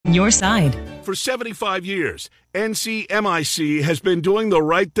your side. For 75 years, NCMIC has been doing the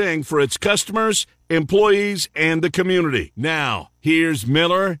right thing for its customers, employees, and the community. Now, here's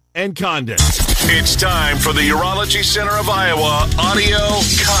Miller and Condon. It's time for the Urology Center of Iowa audio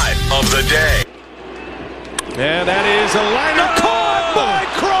cut of the day. And that is a liner caught by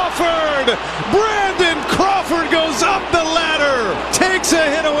Crawford. Brandon Crawford goes up the ladder, takes a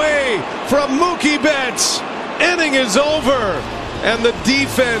hit away from Mookie Betts. Inning is over, and the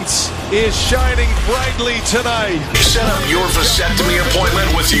defense is shining brightly tonight. Set up your vasectomy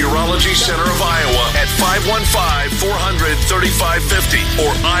appointment with the Urology Center of Iowa at 515-400-3550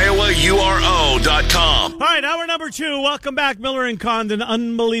 or iowauro.com. All right, hour number 2. Welcome back, Miller and Condon.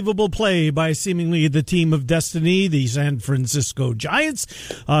 Unbelievable play by seemingly the team of destiny, the San Francisco Giants,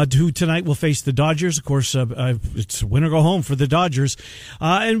 who tonight will face the Dodgers. Of course, it's win or go home for the Dodgers.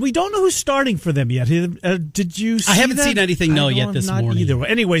 And we don't know who's starting for them yet. Did you see I haven't that? seen anything yet this morning. Either.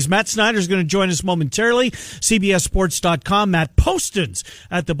 Anyways, Matt Snyder's going to join us momentarily. CBSSports.com. Matt Poston's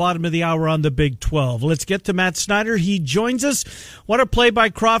at the bottom of the hour on the Big 12. Let's get to Matt Snyder. He joins us. What a play by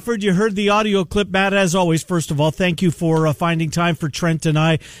Crawford. You heard the audio clip, Matt, as always. First of all, thank you for finding time for Trent and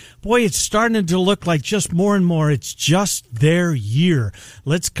I. Boy, it's starting to look like just more and more it's just their year.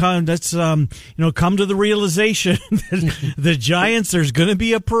 Let's come to the realization that the Giants, there's going to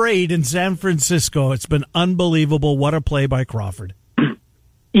be a parade in San Francisco. It's been unbelievable. What a play by Crawford.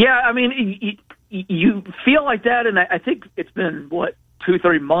 Yeah, I mean, you feel like that, and I think it's been,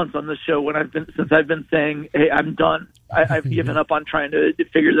 2-3 months on this show since I've been saying, hey, I'm done. I've given up on trying to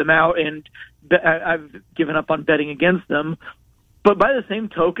figure them out, and I've given up on betting against them. But by the same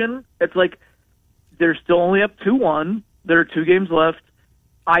token, it's like they're still only up 2-1. There are 2 games left.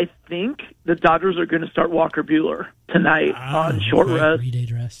 I think the Dodgers are going to start Walker Buehler tonight on short rest. 3-day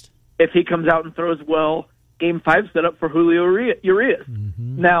rest. If he comes out and throws well, Game 5 set up for Julio Urias.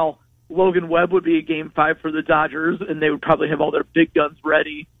 Mm-hmm. Now, Logan Webb would be a Game 5 for the Dodgers, and they would probably have all their big guns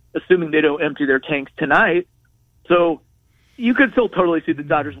ready, assuming they don't empty their tanks tonight. So you could still totally see the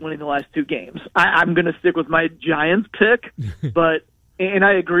Dodgers winning the last 2 games. I'm going to stick with my Giants pick, and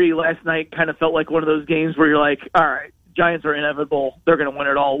I agree, last night kind of felt like one of those games where you're like, all right, Giants are inevitable. They're going to win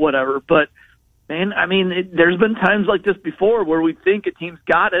it all, whatever. But, man, I mean, there's been times like this before where we think a team's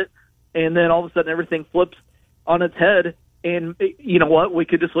got it, and then all of a sudden everything flips on its head. And you know what? We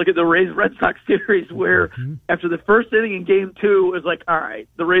could just look at the Rays-Red Sox series where after the first inning in Game 2, it was like, all right,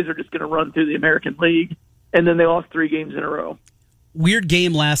 the Rays are just going to run through the American League. And then they lost 3 games in a row. Weird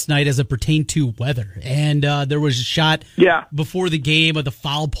game last night as it pertained to weather. And there was a shot before the game of the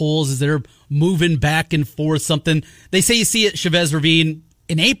foul poles as they're moving back and forth. Something they say you see at Chavez Ravine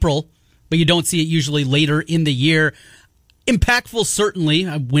in April, but you don't see it usually later in the year. Impactful, certainly,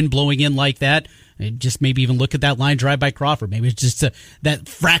 wind blowing in like that. Just maybe even look at that line drive by Crawford. Maybe it's just that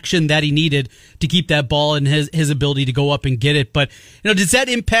fraction that he needed to keep that ball and his ability to go up and get it. But, does that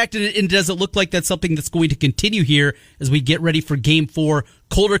impact it, and does it look like that's something that's going to continue here as we get ready for Game 4,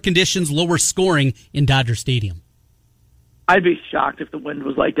 colder conditions, lower scoring in Dodger Stadium? I'd be shocked if the wind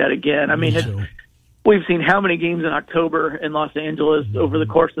was like that again. I mean, we've seen how many games in October in Los Angeles over the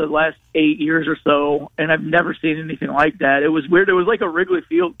course of the last 8 years or so, and I've never seen anything like that. It was weird. It was like a Wrigley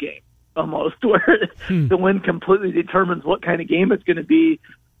Field game almost, where the wind completely determines what kind of game it's going to be.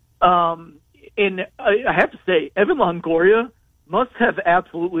 And I have to say, Evan Longoria must have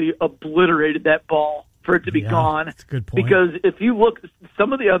absolutely obliterated that ball for it to be gone. That's a good point. Because if you look,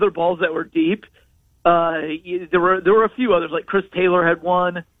 some of the other balls that were deep, there were a few others, like Chris Taylor had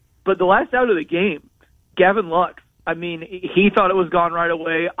one. But the last out of the game, Gavin Lux, I mean, he thought it was gone right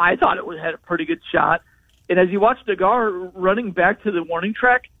away. I thought it had a pretty good shot. And as you watch Degar running back to the warning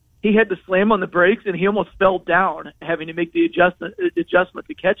track, he had to slam on the brakes, and he almost fell down, having to make the adjustment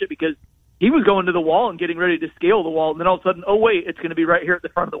to catch it because he was going to the wall and getting ready to scale the wall. And then all of a sudden, oh, wait, it's going to be right here at the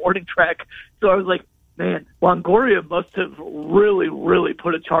front of the warning track. So I was like, man, Longoria must have really, really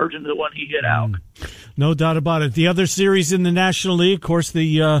put a charge into the one he hit out. No doubt about it. The other series in the National League, of course,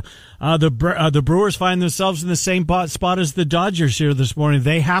 the Brewers find themselves in the same spot as the Dodgers here this morning.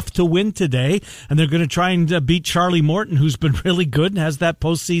 They have to win today, and they're going to try and beat Charlie Morton, who's been really good and has that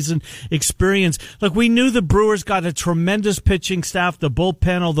postseason experience. Look, we knew the Brewers got a tremendous pitching staff, the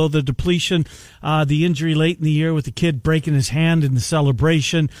bullpen, although the depletion, the injury late in the year with the kid breaking his hand in the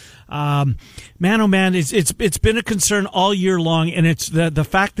celebration. Man, oh man, it's been a concern all year long, and it's the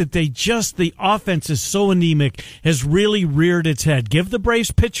fact that the offense is so anemic has really reared its head. Give the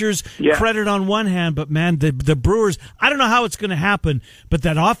Braves pitchers credit on one hand, but man, the Brewers, I don't know how it's going to happen, but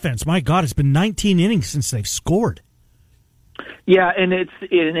that offense, my God, it's been 19 innings since they've scored. Yeah, and it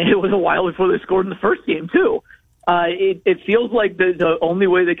was a while before they scored in the first game too. It feels like the only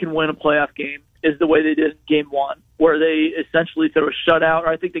way they can win a playoff game is the way they did in Game 1, where they essentially threw a shutout, or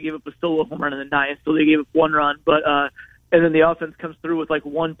I think they gave up a solo home run in the ninth, so they gave up one run, but and then the offense comes through with like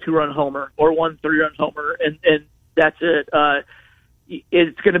 1 2-run homer or 1 3-run homer, and that's it.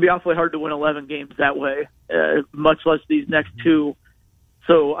 It's going to be awfully hard to win 11 games that way, much less these next two.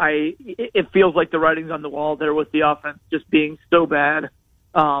 So it feels like the writing's on the wall there with the offense just being so bad.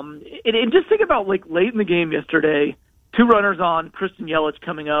 And just think about like late in the game yesterday, 2 runners on, Christian Yelich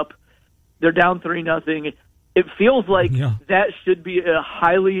coming up. They're down 3-0. It feels like that should be a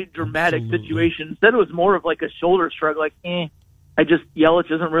highly dramatic situation. Instead, it was more of like a shoulder shrug, like, Yelich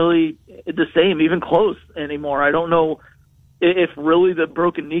isn't really the same, even close anymore. I don't know if really the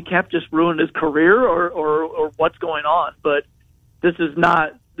broken kneecap just ruined his career or what's going on, but this is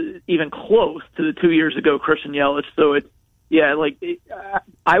not even close to the 2 years ago Christian Yelich. So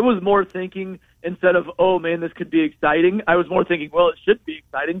I was more thinking, instead of, oh man, this could be exciting, I was more thinking, well, it should be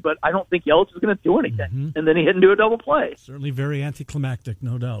exciting, but I don't think Yelich is going to do anything. Mm-hmm. And then he hit into a double play. Certainly very anticlimactic,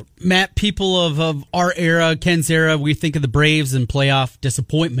 no doubt. Matt, people of our era, Ken's era, we think of the Braves and playoff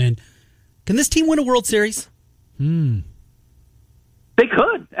disappointment. Can this team win a World Series? They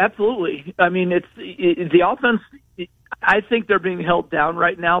could, absolutely. I mean, it's the offense. I think they're being held down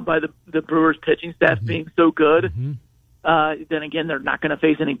right now by the Brewers pitching staff being so good. Mm-hmm. Then again, they're not going to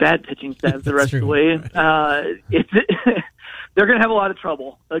face any bad pitching staff the rest of the way. They're going to have a lot of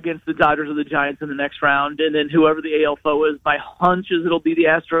trouble against the Dodgers or the Giants in the next round. And then whoever the AL foe is, my hunch is it'll be the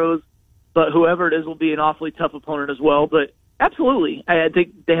Astros. But whoever it is will be an awfully tough opponent as well. But absolutely, I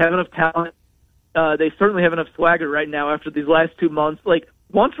think they have enough talent. They certainly have enough swagger right now after these last 2 months. Like,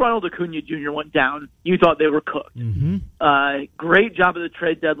 once Ronald Acuna Jr. went down, you thought they were cooked. Mm-hmm. Great job at the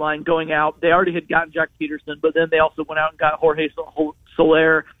trade deadline going out. They already had gotten Jack Peterson, but then they also went out and got Jorge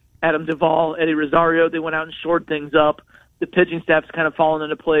Soler, Adam Duvall, Eddie Rosario. They went out and shored things up. The pitching staff's kind of fallen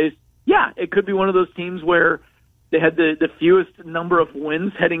into place. Yeah, it could be one of those teams where they had the fewest number of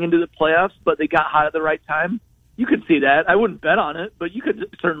wins heading into the playoffs, but they got hot at the right time. You could see that. I wouldn't bet on it, but you could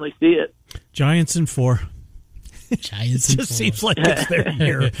certainly see it. Giants in 4. Giants it just seems like it's their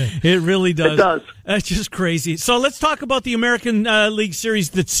year. It really does. It does. That's just crazy. So let's talk about the American League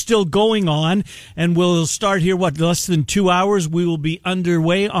Series that's still going on, and we'll start here, less than 2 hours. We will be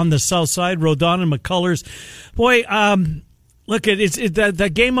underway on the south side, Rodon and McCullers. Boy, look,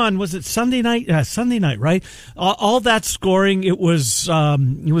 that game on, was it Sunday night? Sunday night, right? All that scoring,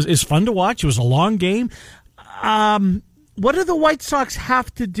 it's fun to watch. It was a long game. What do the White Sox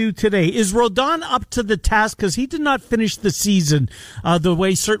have to do today? Is Rodon up to the task? Because he did not finish the season the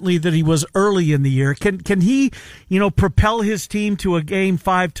way certainly that he was early in the year. Can he, propel his team to a Game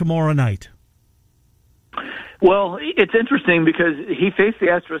 5 tomorrow night? Well, it's interesting because he faced the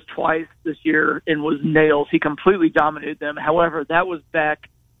Astros twice this year and was nails. He completely dominated them. However, that was back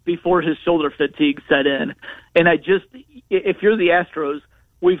before his shoulder fatigue set in. And if you're the Astros,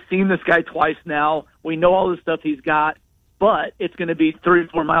 we've seen this guy twice now. We know all the stuff he's got, but it's going to be 3 or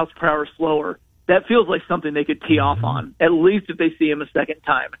 4 miles per hour slower. That feels like something they could tee off on, at least if they see him a second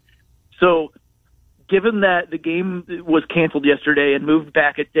time. So given that the game was canceled yesterday and moved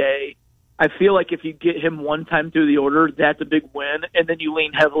back a day, I feel like if you get him one time through the order, that's a big win, and then you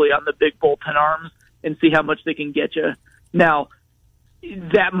lean heavily on the big bullpen arms and see how much they can get you. Now,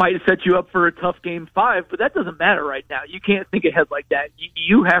 that might set you up for a tough Game 5, but that doesn't matter right now. You can't think ahead like that.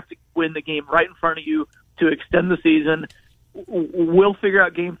 You have to win the game right in front of you to extend the season. We'll figure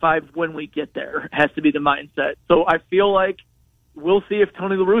out Game 5 when we get there, has to be the mindset. So I feel like we'll see if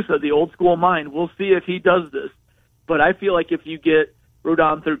Tony La Russa, the old school mind, we'll see if he does this. But I feel like if you get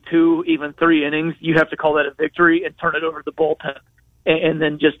Rodon through 2, even 3 innings, you have to call that a victory and turn it over to the bullpen and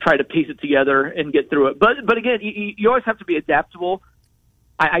then just try to piece it together and get through it. But again, you always have to be adaptable.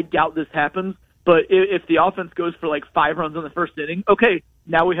 I doubt this happens, but if the offense goes for like 5 runs in the first inning, okay,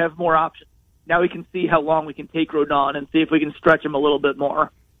 now we have more options. Now we can see how long we can take Rodon and see if we can stretch him a little bit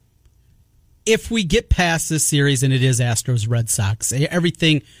more. If we get past this series and it is Astros Red Sox,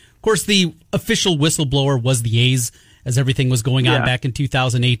 everything, of course, the official whistleblower was the A's as everything was going on back in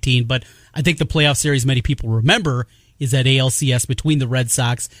 2018. But I think the playoff series many people remember is that ALCS between the Red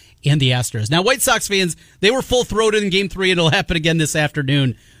Sox and the Astros. Now, White Sox fans, they were full-throated in Game 3. It'll happen again this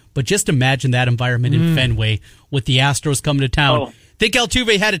afternoon. But just imagine that environment in Fenway with the Astros coming to town. Oh. Think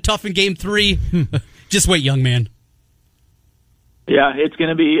Altuve had it tough in Game 3? Just wait, young man. Yeah, it's going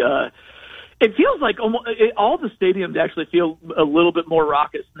to be it feels like all the stadiums actually feel a little bit more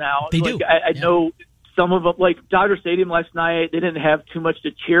raucous now. They do. I know some of them, like Dodger Stadium last night, they didn't have too much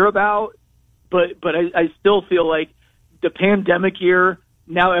to cheer about, but I still feel like the pandemic year,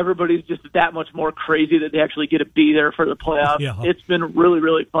 now everybody's just that much more crazy that they actually get to be there for the playoffs. Yeah. It's been really,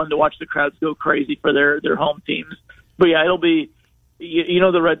 really fun to watch the crowds go crazy for their home teams. But yeah, it'll be,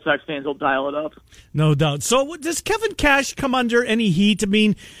 the Red Sox fans will dial it up. No doubt. So does Kevin Cash come under any heat? I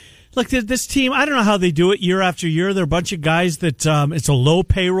mean, look, this team, I don't know how they do it year after year. They're a bunch of guys that it's a low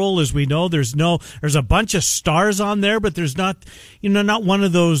payroll, as we know. There's a bunch of stars on there, but there's not one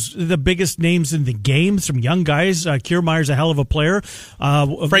of the biggest names in the game. Some young guys. Kiermaier's a hell of a player.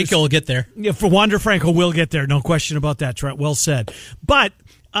 Franco will get there. Yeah, for Wander Franco will get there. No question about that, Trent. Well said. But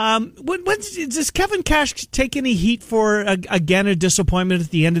does Kevin Cash take any heat for, again, a disappointment at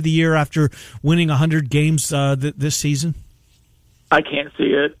the end of the year after winning 100 games this season? I can't see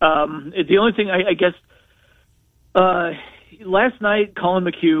it. The only thing, I guess, last night, Colin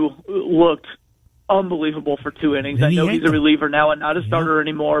McHugh looked unbelievable for 2 innings. I know he's a reliever now and not a starter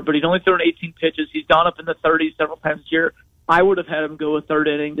anymore, but he's only thrown 18 pitches. He's gone up in the 30s several times this year. I would have had him go a third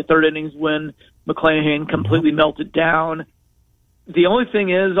inning. The third inning's when McClanahan completely melted down. The only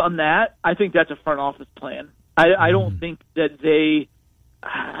thing is on that, I think that's a front office plan. I don't think that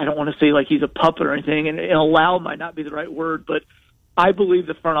I don't want to say like he's a puppet or anything, and allow might not be the right word, but I believe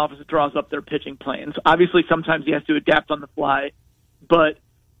the front office draws up their pitching plans. Obviously, sometimes he has to adapt on the fly, but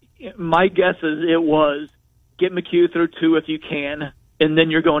my guess is it was get McHugh through 2 if you can, and then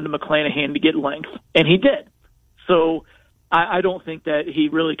you're going to McClanahan to get length, and he did. So I don't think that he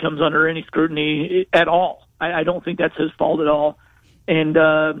really comes under any scrutiny at all. I don't think that's his fault at all. And,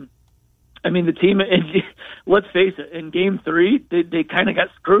 the team, let's face it, in Game 3, they kind of got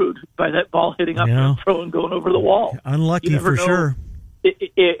screwed by that ball hitting up and throw and going over the wall. Unlucky for sure.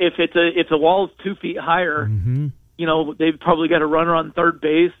 If the wall is 2 feet higher, they've probably got a runner on third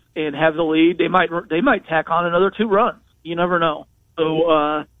base and have the lead. They might tack on another 2 runs. You never know.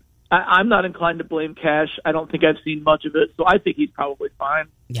 So I'm not inclined to blame Cash. I don't think I've seen much of it, so I think he's probably fine.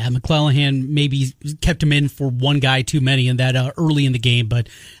 Yeah, McClanahan maybe kept him in for one guy too many in that early in the game, but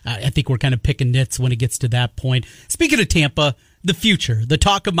I think we're kind of picking nits when it gets to that point. Speaking of Tampa, the future, the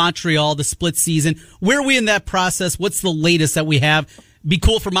talk of Montreal, the split season, where are we in that process? What's the latest that we have? Be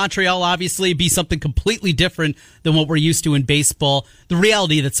cool for Montreal, obviously, be something completely different than what we're used to in baseball. The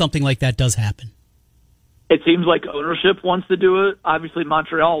reality that something like that does happen. It seems like ownership wants to do it. Obviously,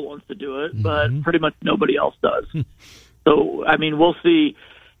 Montreal wants to do it, but pretty much nobody else does. So, we'll see.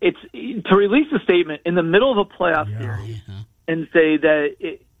 It's to release a statement in the middle of a playoff series and say that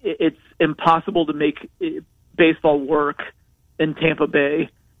it's impossible to make baseball work in Tampa Bay.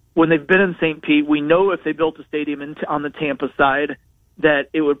 When they've been in St. Pete, we know if they built a stadium on the Tampa side that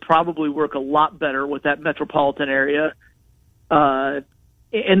it would probably work a lot better with that metropolitan area.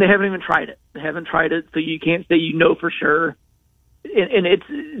 And they haven't even tried it. They haven't tried it, so you can't say for sure.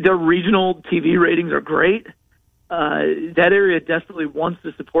 And their regional TV ratings are great. That area desperately wants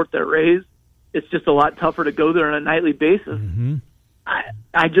to support their Rays. It's just a lot tougher to go there on a nightly basis.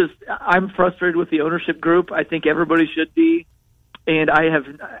 I'm frustrated with the ownership group. I think everybody should be. And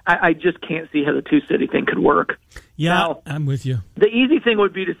I just can't see how the 2-city thing could work. Yeah, now, I'm with you. The easy thing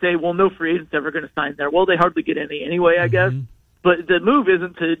would be to say, well, no free agent's ever going to sign there. Well, they hardly get any anyway, I guess. But the move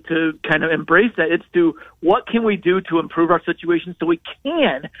isn't to kind of embrace that. It's to what can we do to improve our situation so we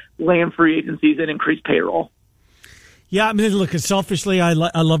can land free agencies and increase payroll. Yeah, look, selfishly, I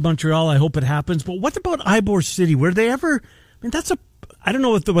love Montreal. I hope it happens. But what about Ybor City? Were they ever? I don't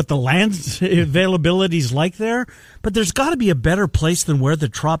know what the land availability is like there, but there's got to be a better place than where the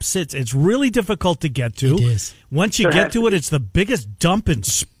Trop sits. It's really difficult to get to. It is. Once you get to it, it's the biggest dump in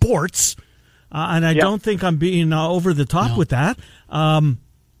sports. And I don't think I'm being over the top with that.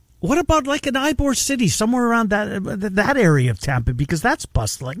 What about like an Ybor City, somewhere around that area of Tampa, because that's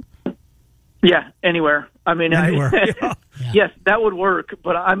bustling. Yeah, anywhere. Anywhere. Yes, that would work,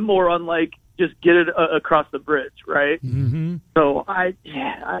 but I'm more on like just get it across the bridge, right? Mm-hmm. So I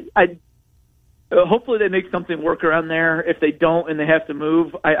hopefully they make something work around there. If they don't and they have to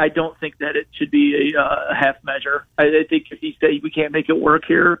move, I don't think that it should be a half measure. I think if you say we can't make it work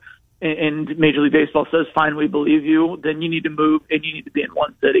here, and Major League Baseball says, fine, we believe you, then you need to move and you need to be in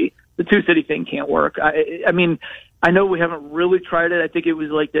one city. The 2-city thing can't work. I know we haven't really tried it. I think it was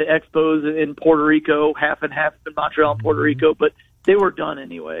like the Expos in Puerto Rico, half and half in Montreal and Puerto Rico, but they were done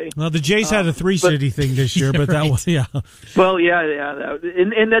anyway. Well, the Jays had a 3-city thing this year, but that was, Well,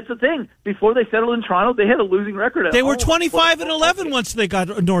 and that's the thing. Before they settled in Toronto, they had a losing record at They home. were 25-11 once they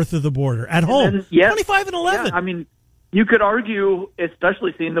got north of the border, at home. 25-11. Yeah, you could argue,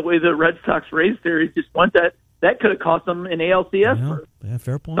 especially seeing the way the Red Sox-Rays series just went, that could have cost them an ALCS. Yeah,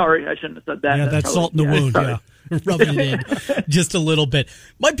 fair point. Sorry, I shouldn't have said that. Yeah, that's salt in the wound, rubbing it in just a little bit.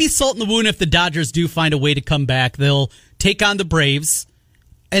 Might be salt in the wound if the Dodgers do find a way to come back. They'll take on the Braves,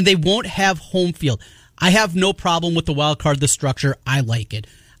 and they won't have home field. I have no problem with the wild card, the structure. I like it.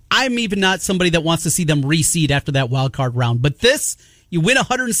 I'm even not somebody that wants to see them reseed after that wild card round. But this, you win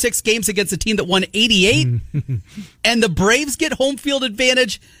 106 games against a team that won 88, and the Braves get home field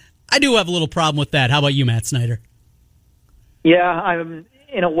advantage. I do have a little problem with that. How about you, Matt Snyder? Yeah, I'm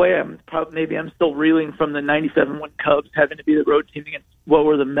in a way. I'm still reeling from the '97 when Cubs having to be the road team against what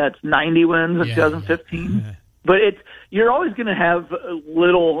were the Mets 90 wins in 2015. Yeah. But you're always going to have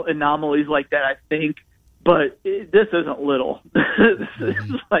little anomalies like that, I think. But this isn't little. This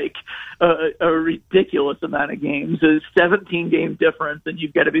is like a ridiculous amount of games. It's a 17-game difference, and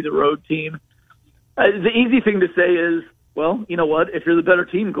you've got to be the road team. The easy thing to say is, well, you know what? If you're the better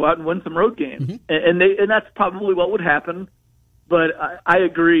team, go out and win some road games. And that's probably what would happen. But I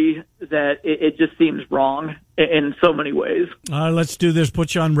agree that it just seems wrong in so many ways. Let's do this.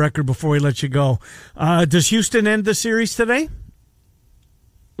 Put you on record before we let you go. Does Houston end the series today?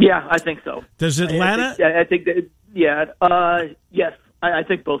 Yeah, I think so. Does Atlanta? I think that, yes. I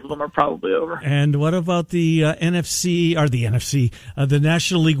think both of them are probably over. And what about the the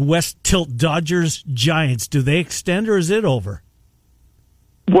National League West tilt Dodgers Giants? Do they extend or is it over?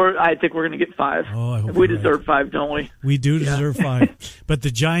 I think we're going to get 5. Oh, we deserve 5, don't we? We do deserve 5. But the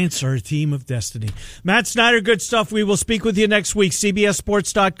Giants are a team of destiny. Matt Snyder, good stuff. We will speak with you next week.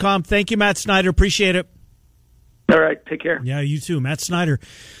 CBSSports.com. Thank you, Matt Snyder. Appreciate it. All right, take care. Yeah, you too. Matt Snyder,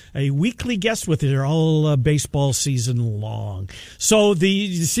 a weekly guest with you all baseball season long. So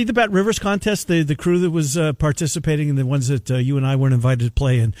you see the Bet Rivers contest, the crew that was participating and the ones that you and I weren't invited to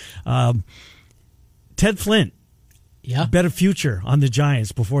play in. Ted Flint. Yeah. Bet a future on the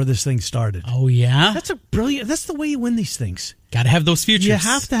Giants before this thing started. Oh, yeah? That's the way you win these things. Got to have those futures. You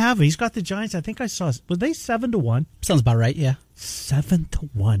have to have it. He's got the Giants. I think I saw, were they 7-1? Sounds about right, yeah.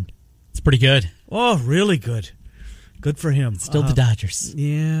 7-1. It's pretty good. Oh, really good. Good for him. Still the Dodgers.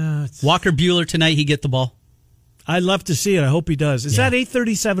 Yeah. Walker Buehler tonight, he get the ball. I'd love to see it. I hope he does. Is that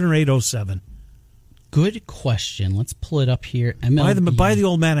 8:37 or 8:07? Good question. Let's pull it up here. Buy the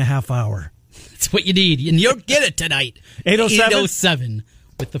old man a half hour. That's what you need, and you'll get it tonight. 8:07? 8:07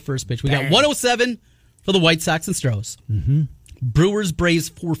 with the first pitch. We got 1:07 for the White Sox and Stros. Mm-hmm. Brewers, Braves,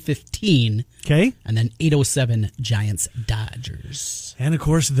 4:15. Okay. And then 8:07, Giants, Dodgers. And, of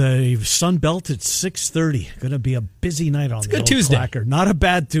course, the Sun Belt at 6:30. Going to be a busy night on the old Tuesday. Clacker. Not a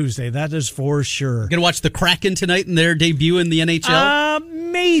bad Tuesday. That is for sure. Going to watch the Kraken tonight in their debut in the NHL?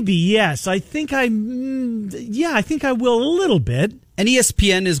 Maybe, yes. I think I will a little bit. And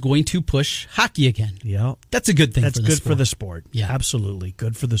ESPN is going to push hockey again. Yeah. That's a good thing That's for the good sport. for the sport. Yeah. Absolutely.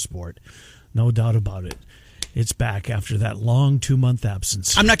 Good for the sport. No doubt about it. It's back after that long 2-month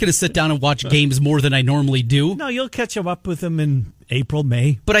absence. I'm not going to sit down and watch games more than I normally do. No, you'll catch up with them in April,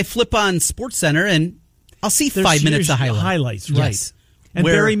 May. But I flip on SportsCenter and I'll see 5 minutes of highlights. Right. Yes. And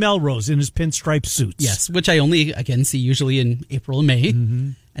Barry Melrose in his pinstripe suits. Yes, which I only, again, see usually in April and May.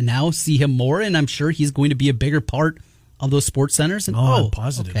 Mm-hmm. And now see him more, and I'm sure he's going to be a bigger part of those sports centers. And, I'm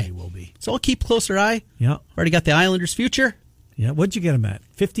positive he will be. So I'll keep closer eye. Yeah. Already got the Islanders' future. Yeah. What'd you get him at?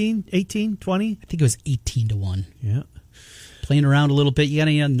 15, 18, 20? I think it was 18-1. Yeah. Playing around a little bit. You got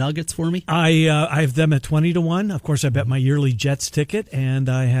any Nuggets for me? I have them at 20-1. Of course, I bet my yearly Jets ticket, and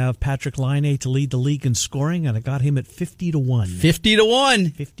I have Patrick Laine to lead the league in scoring, and I got him at 50-1.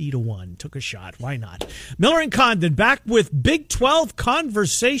 50-1. 50-1. Took a shot. Why not? Miller and Condon back with Big 12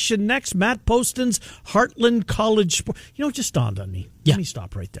 conversation next. Matt Poston's Heartland College Sport. You know, it just dawned on me. Yeah. Let me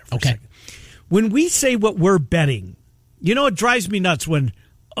stop right there for a second. When we say what we're betting, you know, it drives me nuts when,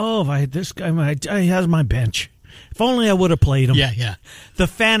 this guy has my bench. If only I would have played him. Yeah. The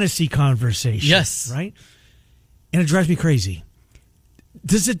fantasy conversation. Yes. Right? And it drives me crazy.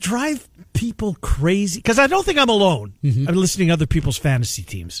 Does it drive people crazy? Because I don't think I'm alone. Mm-hmm. I'm listening to other people's fantasy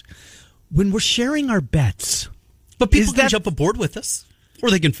teams. When we're sharing our bets. But people can jump aboard with us.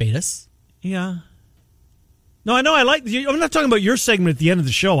 Or they can fade us. Yeah. No, I know. I'm not talking about your segment at the end of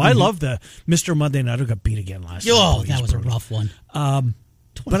the show. Mm-hmm. I love the Mr. Monday Night who got beat again last night. Oh, that was a rough one.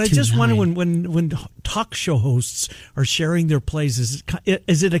 But I just wonder when talk show hosts are sharing their plays,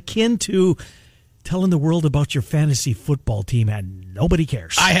 is it akin to telling the world about your fantasy football team and nobody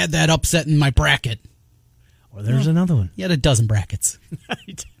cares? I had that upset in my bracket. Well, there's another one. You had a dozen brackets.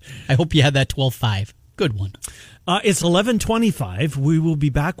 Right. I hope you had that 12-5. Good one. It's 11:25. We will be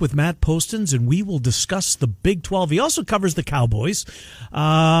back with Matt Postons, and we will discuss the Big 12. He also covers the Cowboys for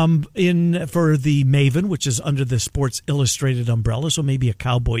the Maven, which is under the Sports Illustrated umbrella, so maybe a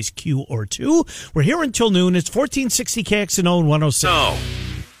Cowboys Q or two. We're here until noon. It's 1460 KXNO and 106. Oh.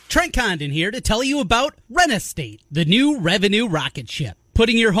 Trent Condon here to tell you about Rent Estate, the new revenue rocket ship.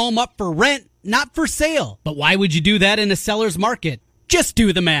 Putting your home up for rent, not for sale. But why would you do that in a seller's market? Just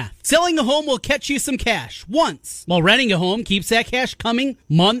do the math. Selling a home will catch you some cash once, while renting a home keeps that cash coming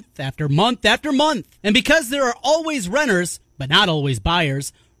month after month after month. And because there are always renters, but not always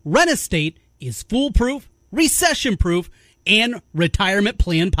buyers, Rent-A-State is foolproof, recession-proof, and retirement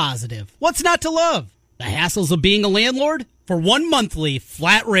plan positive. What's not to love? The hassles of being a landlord for one monthly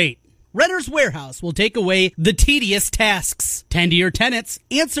flat rate. Renter's Warehouse will take away the tedious tasks. Tend to your tenants,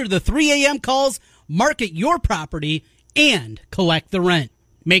 answer the 3 a.m. calls, market your property, and collect the rent.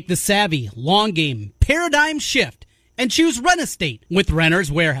 Make the savvy, long game, paradigm shift and choose Rent-A-State with Renter's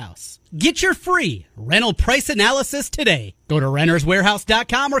Warehouse. Get your free rental price analysis today. Go to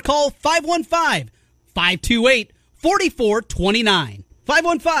renterswarehouse.com or call 515-528-4429.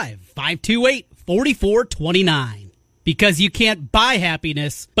 515-528-4429. Because you can't buy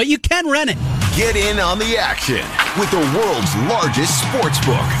happiness, but you can rent it. Get in on the action with the world's largest sports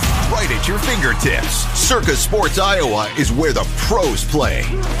book right at your fingertips. Circa Sports Iowa is where the pros play.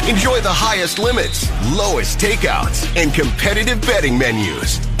 Enjoy the highest limits, lowest takeouts, and competitive betting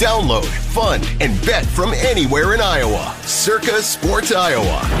menus. Download, fund, and bet from anywhere in Iowa. Circa Sports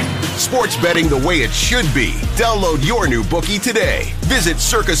Iowa. Sports betting the way it should be. Download your new bookie today. Visit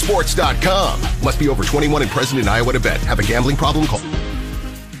circasports.com. Must be over 21 and present in Iowa to bet. Have a gambling problem? Call.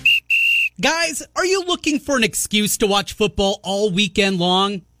 Guys, are you looking for an excuse to watch football all weekend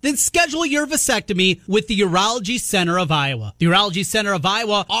long? Then schedule your vasectomy with the Urology Center of Iowa. The Urology Center of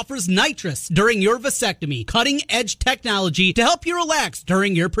Iowa offers nitrous during your vasectomy, cutting-edge technology to help you relax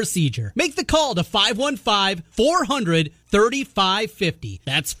during your procedure. Make the call to 515-400-3550.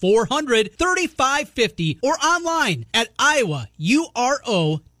 That's 400-3550 or online at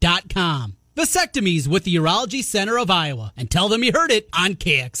iowauro.com. Vasectomies with the Urology Center of Iowa. And tell them you heard it on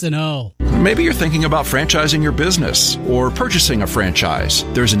KXNO. Maybe you're thinking about franchising your business or purchasing a franchise.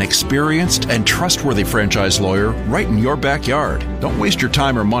 There's an experienced and trustworthy franchise lawyer right in your backyard. Don't waste your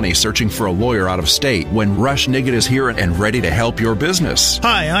time or money searching for a lawyer out of state when Rush Nigut is here and ready to help your business.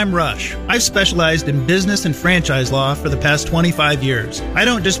 Hi, I'm Rush. I've specialized in business and franchise law for the past 25 years. I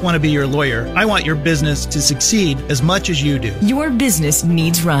don't just want to be your lawyer. I want your business to succeed as much as you do. Your business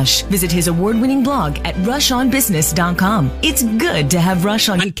needs Rush. Visit his award-winning blog at rushonbusiness.com. It's good to have Rush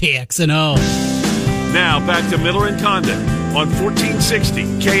on KXNO. Now back to Miller and Condon on 1460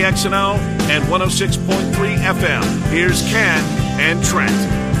 KXNO and 106.3 FM. Here's Ken and Trent.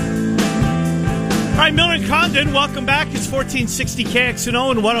 All right, Miller and Condon, welcome back. It's 1460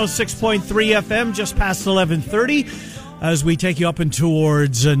 KXNO and 106.3 FM, just past 11:30. As we take you up and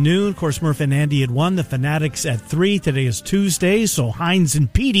towards noon. Of course, Murph and Andy at 1, the Fanatics at 3. Today is Tuesday, so Hines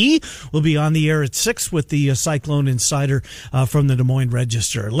and Petey will be on the air at 6 with the Cyclone Insider from the Des Moines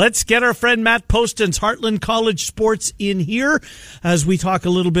Register. Let's get our friend Matt Poston's Heartland College Sports in here as we talk a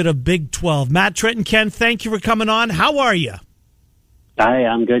little bit of Big 12. Matt, Trent, and Ken, thank you for coming on. How are you? Hi,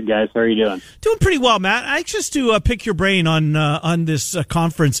 I'm good, guys. How are you doing? Doing pretty well, Matt. I just to pick your brain on this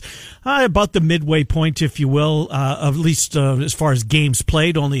conference, about the midway point, if you will, at least as far as games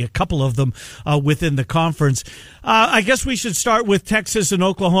played, only a couple of them within the conference. I guess we should start with Texas and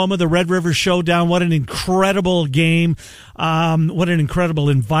Oklahoma, the Red River Showdown. What an incredible game. What an incredible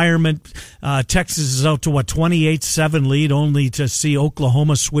environment. Texas is out to 28-7 lead, only to see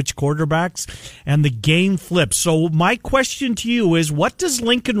Oklahoma switch quarterbacks, and the game flips. So my question to you is, what does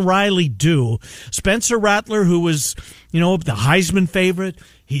Lincoln Riley do? Spencer Rattler, who was, the Heisman favorite,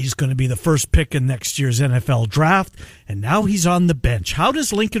 he's going to be the first pick in next year's NFL draft, and now he's on the bench. How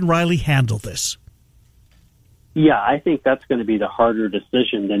does Lincoln Riley handle this? Yeah, I think that's going to be the harder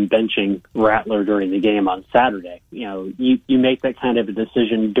decision than benching Rattler during the game on Saturday. You make that kind of a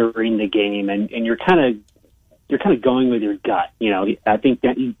decision during the game, and you're kind of going with your gut. I think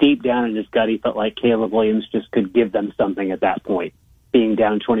that deep down in his gut, he felt like Caleb Williams just could give them something at that point, being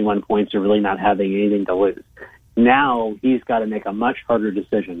down 21 points and really not having anything to lose. Now he's got to make a much harder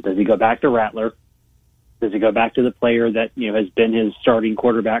decision. Does he go back to Rattler? Does he go back to the player that has been his starting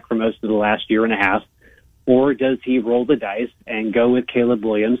quarterback for most of the last year and a half? Or does he roll the dice and go with Caleb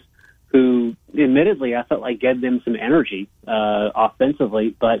Williams, who admittedly I felt like gave them some energy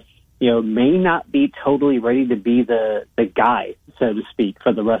offensively, but may not be totally ready to be the guy, so to speak,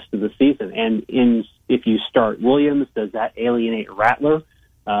 for the rest of the season. And if you start Williams, does that alienate Rattler,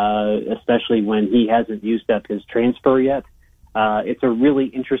 especially when he hasn't used up his transfer yet? It's a really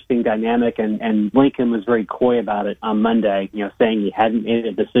interesting dynamic, and Lincoln was very coy about it on Monday, saying he hadn't made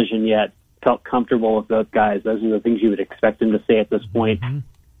a decision yet, felt comfortable with both guys. Those are the things you would expect him to say at this point.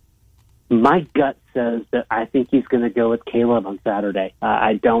 Mm-hmm. My gut says that I think he's going to go with Caleb on Saturday.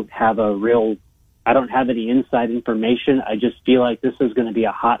 I don't have any inside information. I just feel like this is going to be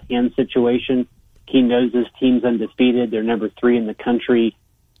a hot hand situation. He knows his team's undefeated. They're number 3 in the country.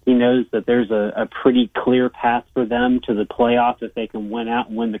 He knows that there's a pretty clear path for them to the playoffs if they can win out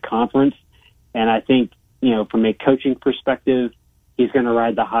and win the conference. And I think, from a coaching perspective, he's going to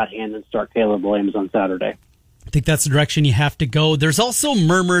ride the hot hand and start Caleb Williams on Saturday. I think that's the direction you have to go. There's also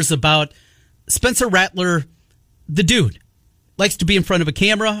murmurs about Spencer Rattler, the dude. Likes to be in front of a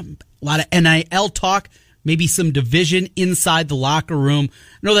camera, a lot of NIL talk, maybe some division inside the locker room.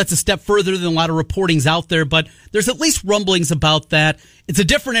 I know that's a step further than a lot of reporting's out there, but there's at least rumblings about that. It's a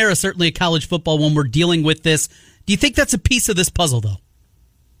different era, certainly, of college football when we're dealing with this. Do you think that's a piece of this puzzle, though?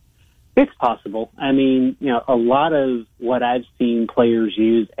 It's possible. I mean, a lot of what I've seen players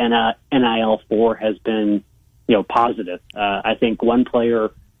use NIL for has been, positive. I think one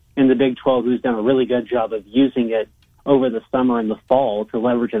player in the Big 12 who's done a really good job of using it over the summer and the fall to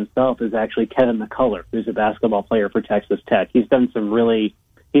leverage himself is actually Kevin McCullough, who's a basketball player for Texas Tech. He's done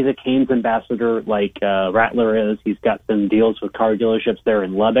he's a Canes ambassador like Rattler is. He's got some deals with car dealerships there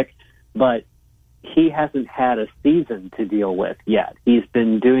in Lubbock, but he hasn't had a season to deal with yet. He's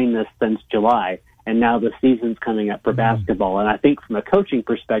been doing this since July, and now the season's coming up for basketball. And I think from a coaching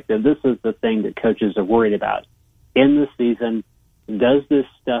perspective, this is the thing that coaches are worried about. In the season, does this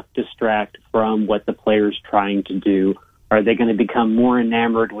stuff distract from what the player's trying to do? Are they going to become more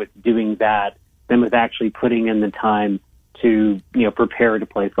enamored with doing that than with actually putting in the time to, prepare to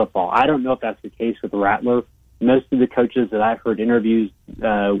play football? I don't know if that's the case with Rattler. Most of the coaches that I've heard interviews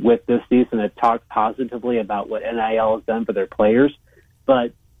with this season have talked positively about what NIL has done for their players,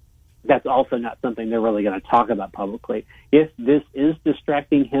 but that's also not something they're really going to talk about publicly. If this is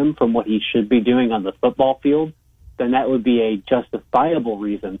distracting him from what he should be doing on the football field, then that would be a justifiable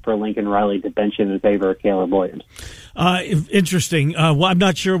reason for Lincoln Riley to bench him in favor of Caleb Williams. Interesting. Well, I'm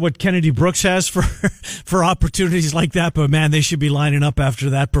not sure what Kennedy Brooks has for opportunities like that, but man, they should be lining up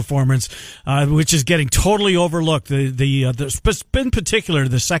after that performance, which is getting totally overlooked. In particular,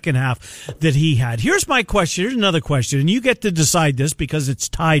 the second half that he had. Here's my question. Here's another question, and you get to decide this because it's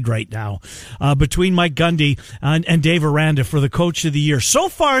tied right now between Mike Gundy and Dave Aranda for the Coach of the Year so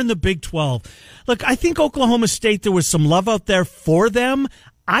far in the Big 12. Look, I think Oklahoma State, there was some love out there for them.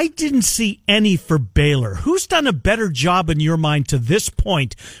 I didn't see any for Baylor. Who's done a better job in your mind to this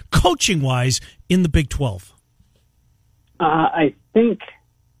point, coaching-wise, in the Big 12? I think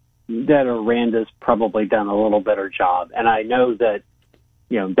that Aranda's probably done a little better job. And I know that,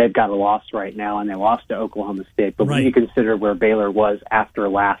 they've got a loss right now, and they lost to Oklahoma State. But when you consider where Baylor was after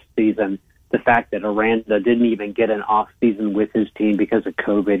last season, the fact that Aranda didn't even get an off season with his team because of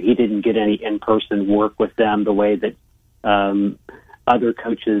COVID, he didn't get any in-person work with them the way that other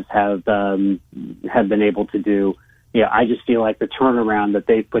coaches have been able to do. I just feel like the turnaround that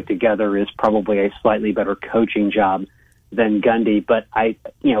they've put together is probably a slightly better coaching job than Gundy. But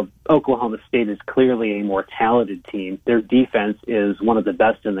Oklahoma State is clearly a more talented team. Their defense is one of the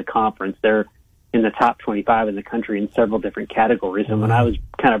best in the conference. They're in the top 25 in the country in several different categories. And when I was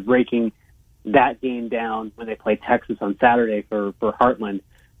kind of breaking that game down when they play Texas on Saturday for Heartland,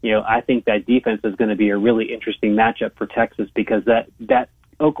 I think that defense is going to be a really interesting matchup for Texas because that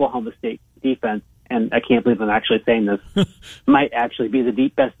Oklahoma State defense, and I can't believe I'm actually saying this, might actually be the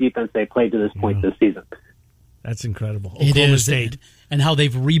best defense they played to this point this season. That's incredible. Oklahoma State. And how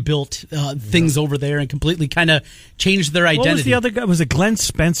they've rebuilt things over there and completely kind of changed their identity. What was the other guy? Was it Glenn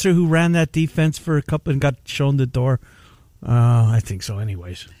Spencer who ran that defense for a couple and got shown the door? I think so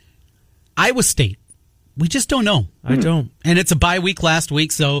anyways. Iowa State. We just don't know. I don't. And it's a bye week last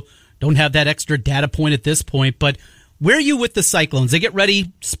week, so don't have that extra data point at this point. But where are you with the Cyclones? They get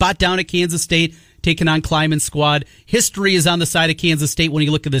ready, spot down at Kansas State, taking on Kleiman's squad. History is on the side of Kansas State when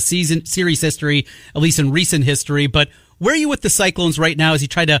you look at the series history, at least in recent history. But where are you with the Cyclones right now as you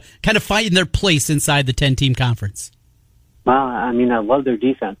try to kind of find their place inside the 10-team conference? Well, I love their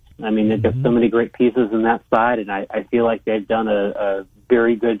defense. They've got so many great pieces in that side, and I feel like they've done a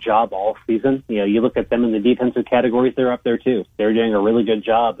very good job all season. You look at them in the defensive categories, they're up there too. They're doing a really good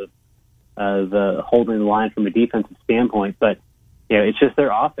job of holding the line from a defensive standpoint. But, it's just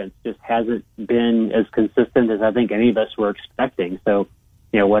their offense just hasn't been as consistent as I think any of us were expecting. So,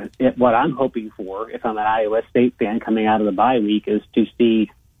 what I'm hoping for, if I'm an Iowa State fan coming out of the bye week, is to see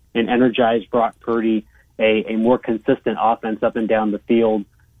an energized Brock Purdy, a more consistent offense up and down the field,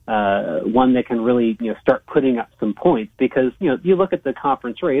 one that can really, start putting up some points because, you look at the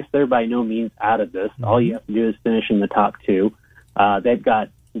conference race, they're by no means out of this. All you have to do is finish in the top two. They've got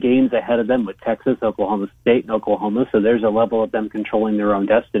games ahead of them with Texas, Oklahoma State, and Oklahoma, so there's a level of them controlling their own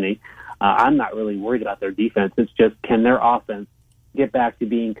destiny. I'm not really worried about their defense. It's just, can their offense get back to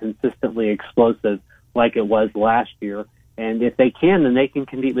being consistently explosive like it was last year And if they can, then they can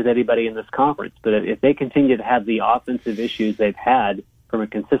compete with anybody in this conference. But if they continue to have the offensive issues they've had from a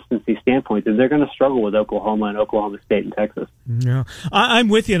consistency standpoint, then they're going to struggle with Oklahoma and Oklahoma State and Texas. Yeah, I'm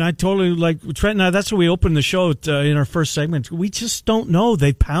with you, and I totally like Trent. Now that's where we opened the show in our first segment. We just don't know.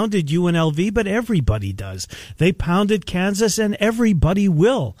 They pounded UNLV, but everybody does. They pounded Kansas, and everybody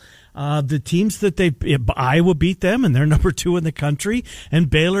will. The teams that Iowa beat them, and they're number 2 in the country, and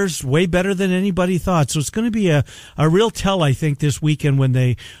Baylor's way better than anybody thought. So it's going to be a real tell, I think, this weekend when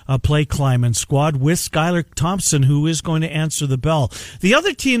they play Kleiman squad with Skylar Thompson, who is going to answer the bell. The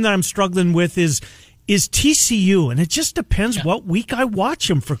other team that I'm struggling with is TCU, and it just depends what week I watch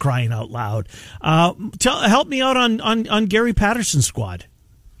them, for crying out loud. Help me out on Gary Patterson's squad.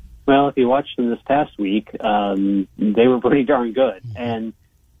 Well, if you watched them this past week, they were pretty darn good, and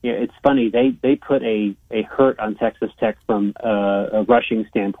it's funny. They put a hurt on Texas Tech from a rushing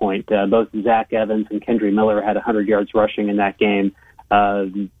standpoint. Both Zach Evans and Kendry Miller had 100 yards rushing in that game.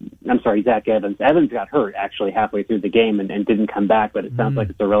 Zach Evans. Evans got hurt actually halfway through the game and didn't come back, but it sounds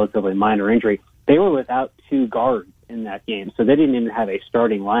like it's a relatively minor injury. They were without 2 guards in that game, so they didn't even have a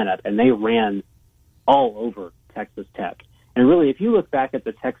starting lineup, and they ran all over Texas Tech. And really, if you look back at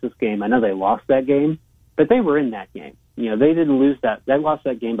the Texas game, I know they lost that game, but they were in that game. They didn't lose that. They lost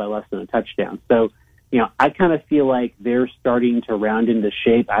that game by less than a touchdown. So, I kind of feel like they're starting to round into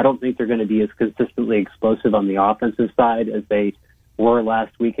shape. I don't think they're going to be as consistently explosive on the offensive side as they were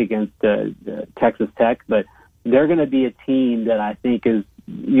last week against Texas Tech, but they're going to be a team that I think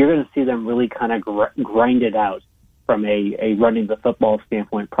you're going to see them really kind of grind it out from a running the football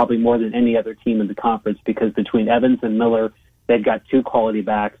standpoint, probably more than any other team in the conference, because between Evans and Miller, they've got 2 quality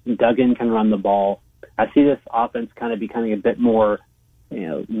backs. Duggan can run the ball. I see this offense kind of becoming a bit more,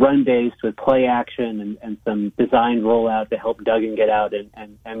 run-based with play action and some designed rollout to help Duggan get out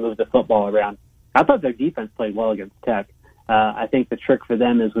and move the football around. I thought their defense played well against Tech. I think the trick for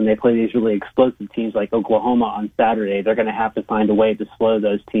them is when they play these really explosive teams like Oklahoma on Saturday, they're going to have to find a way to slow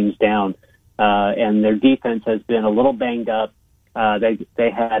those teams down. And their defense has been a little banged up.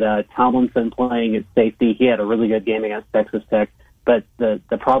 They had Tomlinson playing at safety. He had a really good game against Texas Tech. But the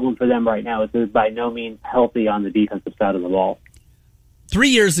problem for them right now is they're by no means healthy on the defensive side of the ball. 3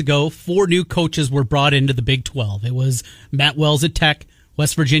 years ago, 4 new coaches were brought into the Big 12. It was Matt Wells at Tech,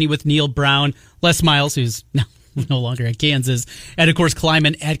 West Virginia with Neil Brown, Les Miles, who's no longer at Kansas, and, of course,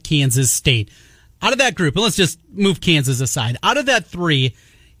 Kleiman at Kansas State. Out of that group, and let's just move Kansas aside, out of that 3,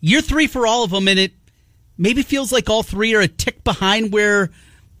 year 3 for all of them, and it maybe feels like all 3 are a tick behind where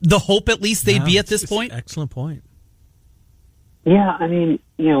the hope at least they'd be at this point? Excellent point. Yeah, I mean,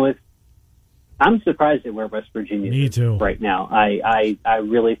 I'm surprised at where West Virginia is right now. I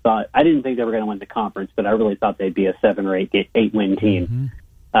really thought, I didn't think they were going to win the conference, but I really thought they'd be a 7 or 8 win team.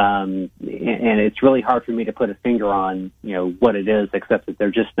 And it's really hard for me to put a finger on, what it is, except that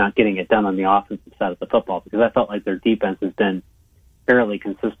they're just not getting it done on the offensive side of the football, because I felt like their defense has been fairly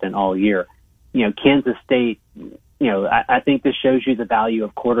consistent all year. Kansas State, I think this shows you the value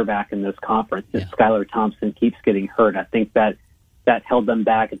of quarterback in this conference. If Skylar Thompson keeps getting hurt, I think that held them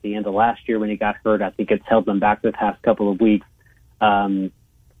back at the end of last year when he got hurt. I think it's held them back the past couple of weeks.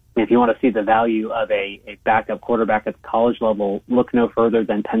 If you want to see the value of a backup quarterback at the college level, look no further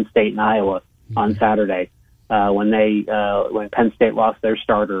than Penn State and Iowa on Saturday. When Penn State lost their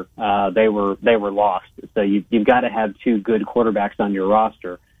starter, they were lost. So you've got to have 2 good quarterbacks on your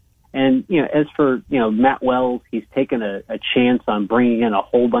roster. And, as for, Matt Wells, he's taken a chance on bringing in a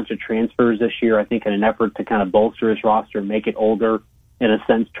whole bunch of transfers this year, I think in an effort to kind of bolster his roster, make it older, in a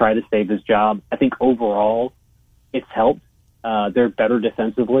sense, try to save his job. I think overall it's helped. They're better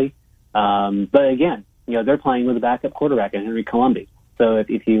defensively. But again, they're playing with a backup quarterback in Henry Colombi. So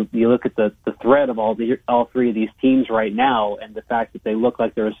if you look at the thread of all 3 of these teams right now and the fact that they look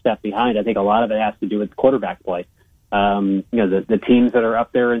like they're a step behind, I think a lot of it has to do with quarterback play. The teams that are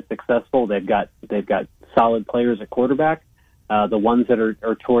up there and successful, they've got solid players at quarterback. The ones that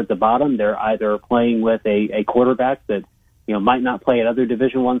are toward the bottom, they're either playing with a quarterback that might not play at other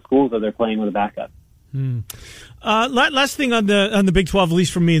Division I schools, or they're playing with a backup. Last thing on the Big 12, at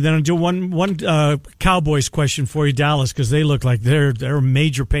least for me, then I'll do one Cowboys question for you, Dallas, because they look like they're a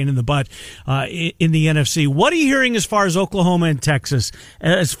major pain in the butt in the NFC. What are you hearing as far as Oklahoma and Texas,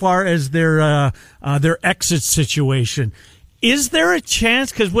 as far as their exit situation? Is there a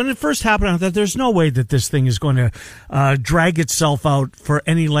chance? Because when it first happened, I thought there's no way that this thing is going to drag itself out for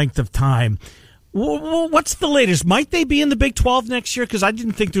any length of time. What's the latest? Might they be in the Big 12 next year? Because I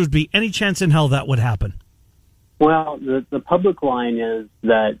didn't think there would be any chance in hell that would happen. Well, the public line is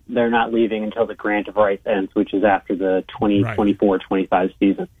that they're not leaving until the grant of rights ends, which is after the 2024-25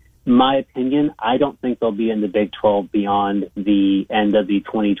 season. my opinion, I don't think they'll be in the Big 12 beyond the end of the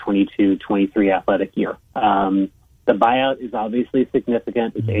 2022-23 athletic year. The buyout is obviously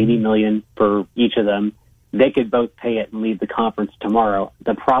significant. It's $80 million for each of them. They could both pay it and leave the conference tomorrow.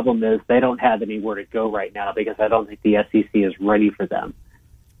 The problem is they don't have anywhere to go right now because I don't think the SEC is ready for them.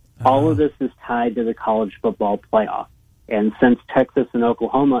 All of this is tied to the college football playoff. And since Texas and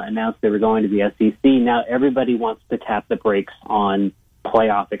Oklahoma announced they were going to the SEC, now everybody wants to tap the brakes on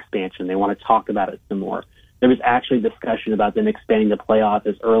playoff expansion. They want to talk about it some more. There was actually discussion about them expanding the playoff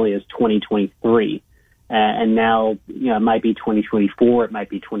as early as 2023. And now, it might be 2024, it might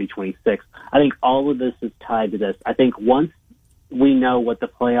be 2026. I think all of this is tied to this. I think once we know what the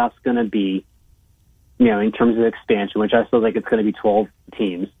playoff's going to be, in terms of expansion, which I still think it's going to be 12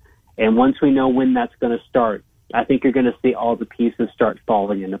 teams, and once we know when that's going to start, I think you're going to see all the pieces start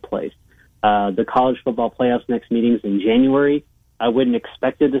falling into place. The college football playoffs next meeting's in January. I wouldn't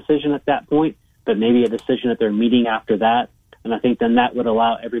expect a decision at that point, but maybe a decision at their meeting after that. And I think then that would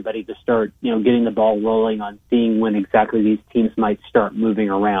allow everybody to start, getting the ball rolling on seeing when exactly these teams might start moving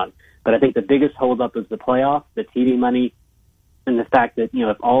around. But I think the biggest holdup is the playoff, the TV money, and the fact that,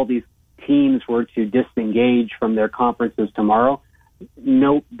 if all these teams were to disengage from their conferences tomorrow,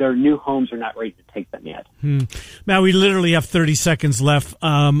 their new homes are not ready to take them yet. Matt, we literally have 30 seconds left.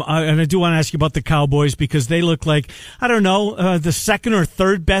 And I do want to ask you about the Cowboys because they look like, the second or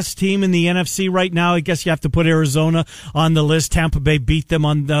third best team in the NFC right now. I guess you have to put Arizona on the list. Tampa Bay beat them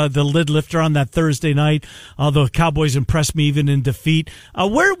on the lid lifter on that Thursday night, although Cowboys impressed me even in defeat.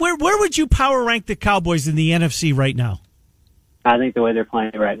 Where would you power rank the Cowboys in the NFC right now? I think the way they're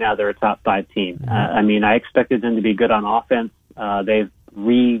playing right now, they're a top 5 team. I expected them to be good on offense. They've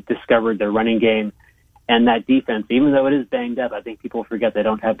rediscovered their running game, and that defense, even though it is banged up, I think people forget they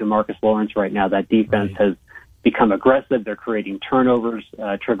don't have DeMarcus Lawrence right now. That defense has become aggressive. They're creating turnovers.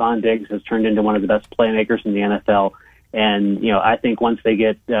 Trevon Diggs has turned into one of the best playmakers in the NFL. And, I think once they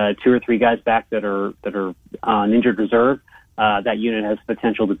get 2 or 3 guys back that are on injured reserve, that unit has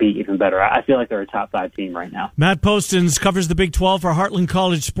potential to be even better. I feel like they're a top 5 team right now. Matt Postins covers the Big 12 for Heartland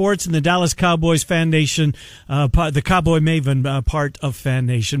College Sports and the Dallas Cowboys Fan Nation, the Cowboy Maven part of Fan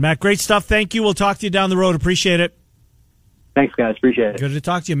Nation. Matt, great stuff. Thank you. We'll talk to you down the road. Appreciate it. Thanks, guys. Appreciate it. Good to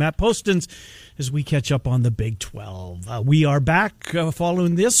talk to you, Matt Postins, as we catch up on the Big 12. We are back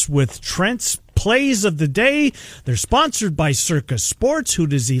following this with Trent's Plays of the Day. They're sponsored by Circa Sports. Who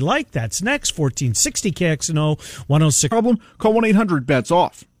does he like? That's next. 1460 KXNO 106. Problem? Call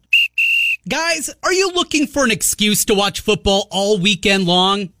 1-800-BETS-OFF. Guys, are you looking for an excuse to watch football all weekend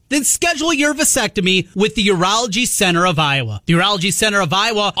long? Then schedule your vasectomy with the Urology Center of Iowa. The Urology Center of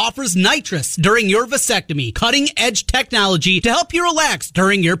Iowa offers nitrous during your vasectomy, cutting-edge technology to help you relax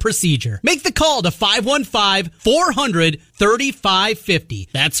during your procedure. Make the call to 515-400-3550.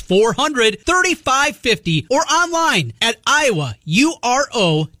 That's 400-3550 or online at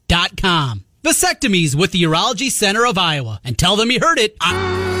iowauro.com. Vasectomies with the Urology Center of Iowa. And tell them you heard it.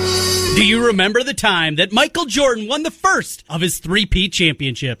 Do you remember the time that Michael Jordan won the first of his 3-peat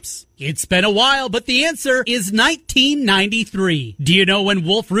championships? It's been a while, but the answer is 1993. Do you know when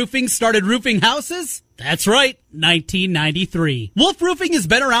Wolf Roofing started roofing houses? That's right, 1993. Wolf Roofing has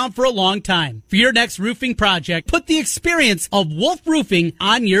been around for a long time. For your next roofing project, put the experience of Wolf Roofing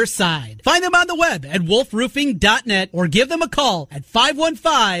on your side. Find them on the web at wolfroofing.net or give them a call at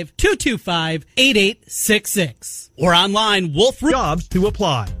 515-225-8866. Or online, Wolf Roofing. Jobs to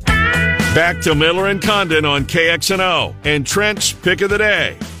apply. Back to Miller and Condon on KXNO and Trent's Pick of the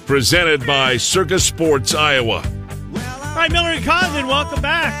Day, presented by Circa Sports Iowa. All right, Miller and Condon, welcome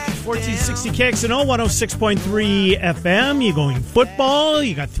back. 1460 KXNO 106.3 FM. You going football?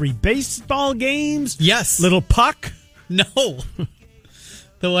 You got 3 baseball games? Yes. Little puck? No.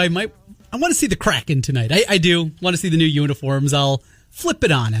 Though I want to see the Kraken tonight. I do want to see the new uniforms. I'll flip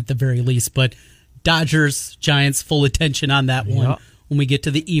it on at the very least, but Dodgers, Giants, full attention on that one. When we get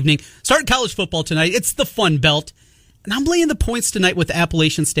to the evening. Start college football tonight. It's the Fun Belt. And I'm laying the points tonight with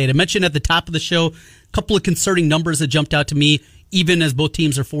Appalachian State. I mentioned at the top of the show a couple of concerning numbers that jumped out to me, even as both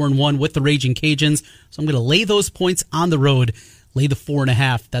teams are 4-1 with the Raging Cajuns. So I'm going to lay those points on the road. Lay the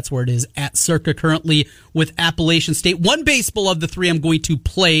 4.5. That's where it is at Circa currently with Appalachian State. One baseball of the 3 I'm going to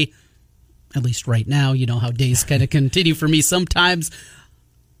play, at least right now. You know how days kind of continue for me sometimes.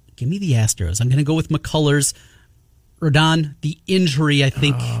 Give me the Astros. I'm going to go with McCullers. Rodon, the injury, I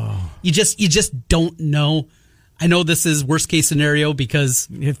think, you just don't know. I know this is worst case scenario because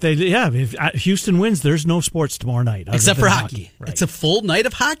if Houston wins, there's no sports tomorrow night except for hockey. Right. It's a full night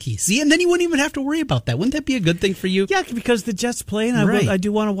of hockey. See, and then you wouldn't even have to worry about that. Wouldn't that be a good thing for you? Yeah, because the Jets play, and I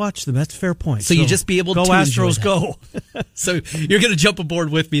do want to watch them. That's a fair point. So you just be able to go Astros, go. So you're going to jump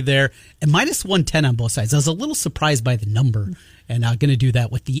aboard with me there, and minus 110 on both sides. I was a little surprised by the number, and I'm going to do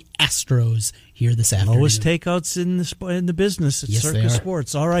that with the Astros here this afternoon. Lowest takeouts in the business at Circa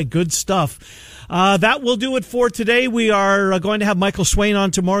Sports. All right, good stuff. That will do it for today. We are going to have Michael Swain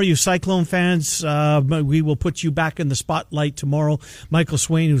on tomorrow. You Cyclone fans, we will put you back in the spotlight tomorrow. Michael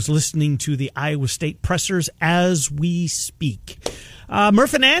Swain, who's listening to the Iowa State pressers as we speak.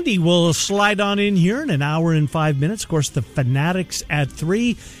 Murph and Andy will slide on in here in an hour and 5 minutes. Of course, the Fanatics at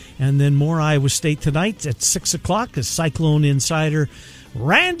 3, and then more Iowa State tonight at 6 o'clock as Cyclone Insider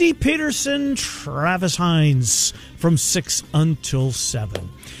Randy Peterson, Travis Hines from 6 until 7.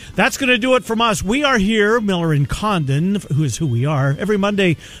 That's going to do it from us. We are here, Miller and Condon, who is who we are, every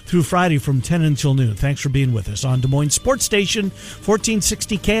Monday through Friday from 10 until noon. Thanks for being with us on Des Moines Sports Station,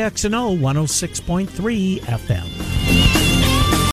 1460 KXNO, 106.3 FM.